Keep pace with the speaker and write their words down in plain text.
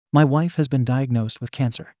My wife has been diagnosed with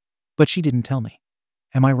cancer, but she didn't tell me.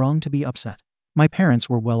 Am I wrong to be upset? My parents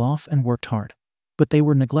were well off and worked hard, but they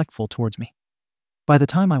were neglectful towards me. By the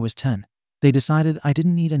time I was 10, they decided I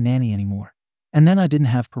didn't need a nanny anymore, and then I didn't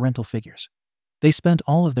have parental figures. They spent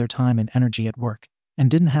all of their time and energy at work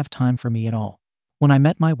and didn't have time for me at all. When I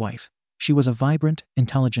met my wife, she was a vibrant,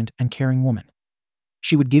 intelligent, and caring woman.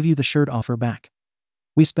 She would give you the shirt off her back.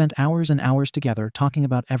 We spent hours and hours together talking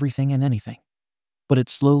about everything and anything. But it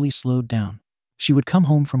slowly slowed down. She would come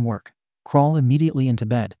home from work, crawl immediately into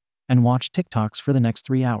bed, and watch TikToks for the next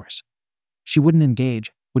 3 hours. She wouldn't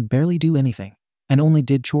engage, would barely do anything, and only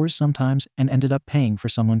did chores sometimes and ended up paying for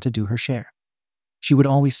someone to do her share. She would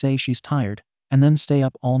always say she's tired, and then stay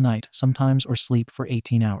up all night sometimes or sleep for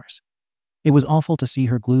 18 hours. It was awful to see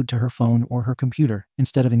her glued to her phone or her computer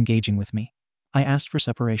instead of engaging with me. I asked for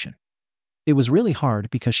separation. It was really hard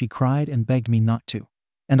because she cried and begged me not to,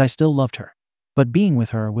 and I still loved her. But being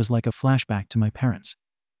with her was like a flashback to my parents.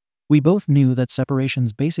 We both knew that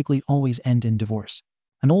separations basically always end in divorce.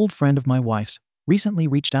 An old friend of my wife's recently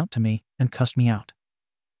reached out to me and cussed me out.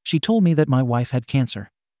 She told me that my wife had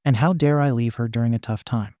cancer, and how dare I leave her during a tough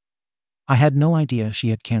time. I had no idea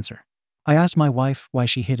she had cancer. I asked my wife why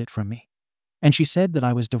she hid it from me, and she said that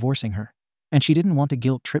I was divorcing her, and she didn't want to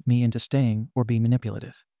guilt-trip me into staying or be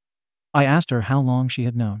manipulative. I asked her how long she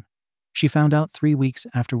had known. She found out 3 weeks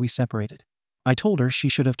after we separated. I told her she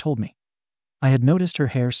should have told me. I had noticed her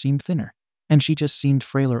hair seemed thinner, and she just seemed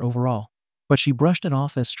frailer overall, but she brushed it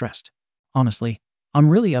off as stressed. Honestly,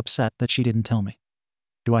 I'm really upset that she didn't tell me.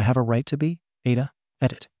 Do I have a right to be? AITA,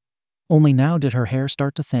 edit. Only now did her hair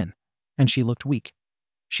start to thin, and she looked weak.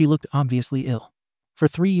 She looked obviously ill. For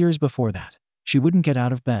 3 years before that, she wouldn't get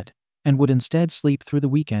out of bed, and would instead sleep through the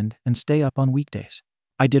weekend and stay up on weekdays.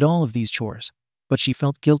 I did all of these chores, but she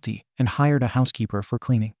felt guilty and hired a housekeeper for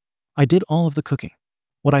cleaning. I did all of the cooking.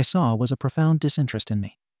 What I saw was a profound disinterest in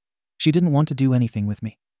me. She didn't want to do anything with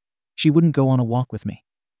me. She wouldn't go on a walk with me.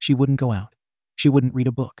 She wouldn't go out. She wouldn't read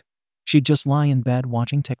a book. She'd just lie in bed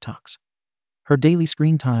watching TikToks. Her daily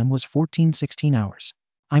screen time was 14-16 hours.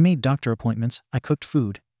 I made doctor appointments, I cooked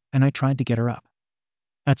food, and I tried to get her up.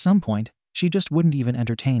 At some point, she just wouldn't even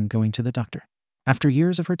entertain going to the doctor. After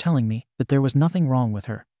years of her telling me that there was nothing wrong with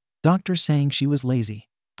her, doctors saying she was lazy,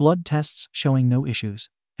 blood tests showing no issues,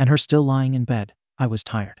 and her still lying in bed, I was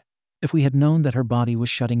tired. If we had known that her body was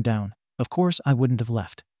shutting down, of course I wouldn't have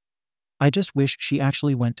left. I just wish she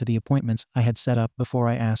actually went to the appointments I had set up before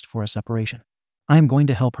I asked for a separation. I am going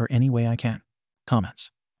to help her any way I can. Comments.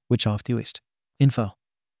 Which of theist? Info.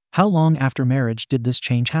 How long after marriage did this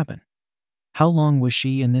change happen? How long was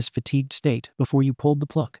she in this fatigued state before you pulled the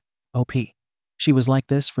plug? OP. She was like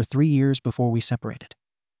this for 3 years before we separated.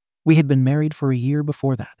 We had been married for a year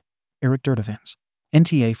before that. Eric Dirtavans.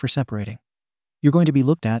 NTA for separating. You're going to be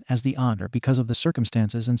looked at as the odder because of the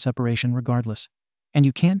circumstances and separation regardless. And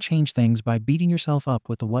you can't change things by beating yourself up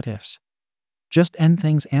with the what-ifs. Just end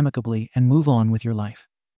things amicably and move on with your life.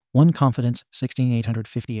 1 Confidence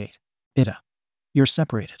 16858. AITA. You're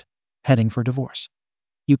separated. Heading for divorce.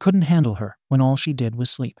 You couldn't handle her when all she did was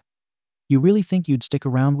sleep. You really think you'd stick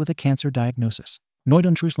around with a cancer diagnosis?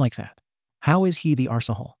 Neudon truths like that. How is he the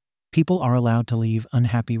arsehole? People are allowed to leave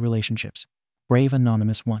unhappy relationships. Brave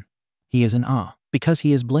Anonymous 1. He is in awe because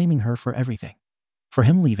he is blaming her for everything. For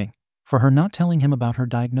him leaving, for her not telling him about her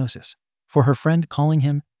diagnosis, for her friend calling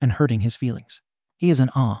him and hurting his feelings. He is in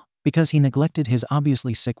awe because he neglected his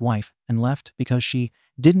obviously sick wife and left because she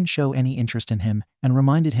didn't show any interest in him and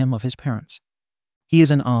reminded him of his parents. He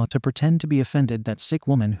is in awe to pretend to be offended that sick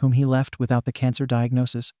woman whom he left without the cancer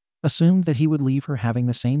diagnosis assumed that he would leave her having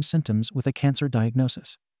the same symptoms with a cancer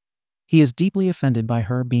diagnosis. He is deeply offended by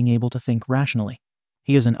her being able to think rationally.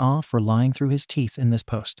 He is in awe for lying through his teeth in this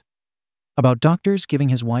post. About doctors giving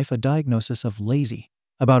his wife a diagnosis of lazy,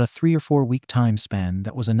 about a 3 or 4 week time span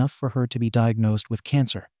that was enough for her to be diagnosed with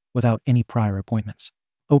cancer without any prior appointments.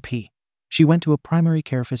 OP. She went to a primary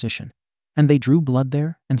care physician, and they drew blood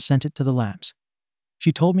there and sent it to the labs.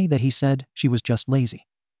 She told me that he said she was just lazy.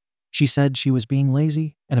 She said she was being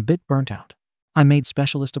lazy and a bit burnt out. I made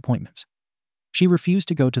specialist appointments. She refused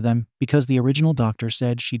to go to them because the original doctor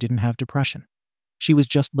said she didn't have depression. She was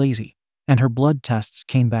just lazy, and her blood tests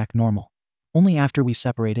came back normal. Only after we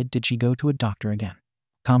separated did she go to a doctor again.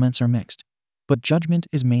 Comments are mixed, but judgment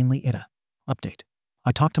is mainly AITA. Update.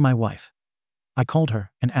 I talked to my wife. I called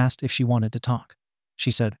her and asked if she wanted to talk. She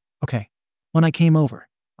said, okay. When I came over,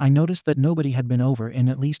 I noticed that nobody had been over in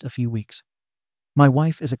at least a few weeks. My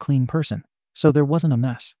wife is a clean person, so there wasn't a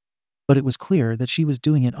mess. But it was clear that she was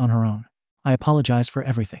doing it on her own. I apologized for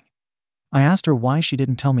everything. I asked her why she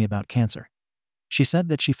didn't tell me about cancer. She said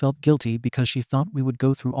that she felt guilty because she thought we would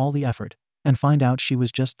go through all the effort and find out she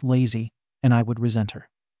was just lazy and I would resent her.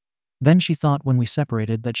 Then she thought when we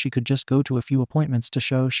separated that she could just go to a few appointments to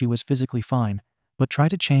show she was physically fine, but try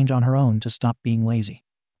to change on her own to stop being lazy.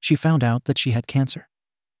 She found out that she had cancer.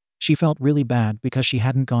 She felt really bad because she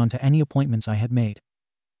hadn't gone to any appointments I had made.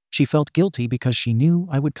 She felt guilty because she knew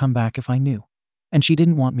I would come back if I knew, and she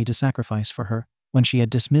didn't want me to sacrifice for her when she had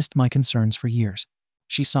dismissed my concerns for years.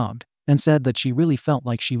 She sobbed and said that she really felt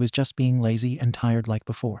like she was just being lazy and tired like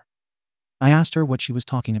before. I asked her what she was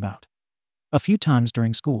talking about. A few times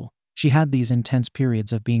during school, she had these intense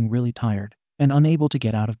periods of being really tired and unable to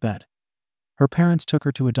get out of bed. Her parents took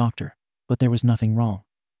her to a doctor, but there was nothing wrong.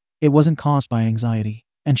 It wasn't caused by anxiety,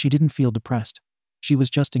 and she didn't feel depressed. She was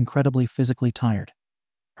just incredibly physically tired.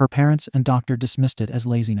 Her parents and doctor dismissed it as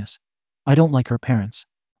laziness. I don't like her parents.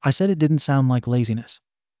 I said it didn't sound like laziness.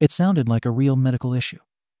 It sounded like a real medical issue.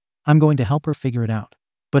 I'm going to help her figure it out.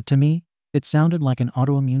 But to me, it sounded like an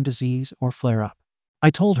autoimmune disease or flare-up.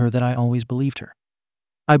 I told her that I always believed her.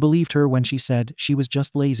 I believed her when she said she was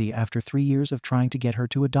just lazy after 3 years of trying to get her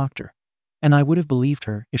to a doctor. And I would have believed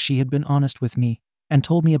her if she had been honest with me and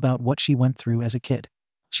told me about what she went through as a kid.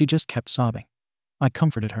 She just kept sobbing. I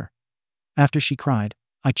comforted her. After she cried,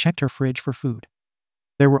 I checked her fridge for food.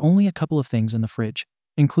 There were only a couple of things in the fridge,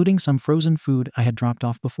 including some frozen food I had dropped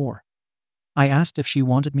off before. I asked if she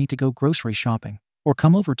wanted me to go grocery shopping or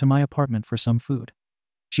come over to my apartment for some food.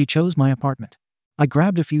 She chose my apartment. I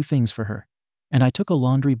grabbed a few things for her, and I took a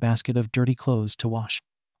laundry basket of dirty clothes to wash.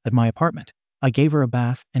 At my apartment, I gave her a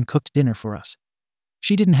bath and cooked dinner for us.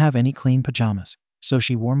 She didn't have any clean pajamas, so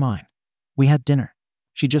she wore mine. We had dinner.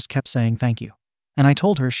 She just kept saying thank you, and I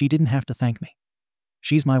told her she didn't have to thank me.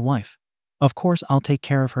 She's my wife. Of course I'll take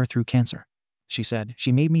care of her through cancer. She said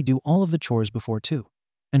she made me do all of the chores before too,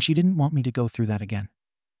 and she didn't want me to go through that again.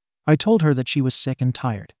 I told her that she was sick and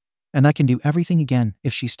tired, and I can do everything again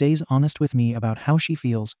if she stays honest with me about how she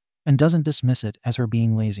feels and doesn't dismiss it as her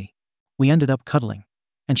being lazy. We ended up cuddling,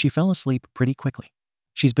 and she fell asleep pretty quickly.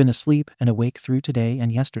 She's been asleep and awake through today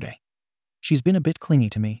and yesterday. She's been a bit clingy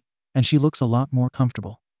to me, and she looks a lot more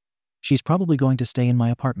comfortable. She's probably going to stay in my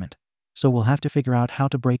apartment, so we'll have to figure out how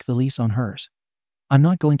to break the lease on hers. I'm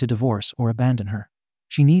not going to divorce or abandon her.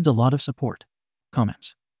 She needs a lot of support.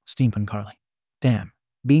 Comments. Steampun Carly. Damn.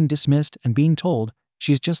 Being dismissed and being told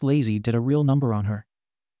she's just lazy did a real number on her.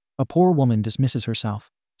 A poor woman dismisses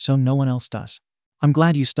herself, so no one else does. I'm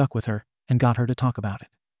glad you stuck with her and got her to talk about it.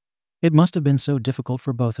 It must have been so difficult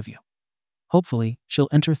for both of you. Hopefully, she'll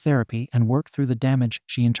enter therapy and work through the damage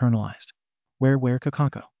she internalized. Where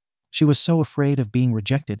Kakako. She was so afraid of being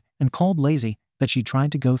rejected and called lazy that she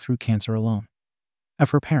tried to go through cancer alone. Of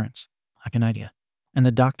her parents, AITAH, and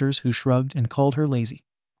the doctors who shrugged and called her lazy.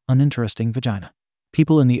 Uninteresting vagina.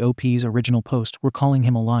 People in the OP's original post were calling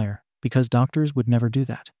him a liar because doctors would never do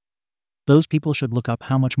that. Those people should look up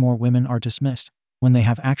how much more women are dismissed when they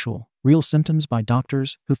have actual, real symptoms by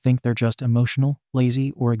doctors who think they're just emotional,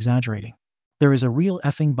 lazy, or exaggerating. There is a real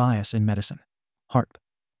effing bias in medicine. Harp.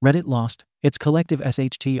 Reddit lost its collective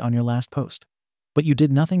SHT on your last post. But you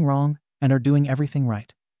did nothing wrong and are doing everything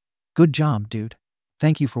right. Good job, dude.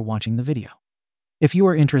 Thank you for watching the video. If you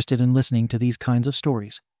are interested in listening to these kinds of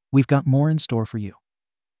stories, we've got more in store for you.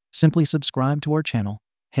 Simply subscribe to our channel,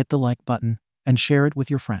 hit the like button, and share it with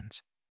your friends.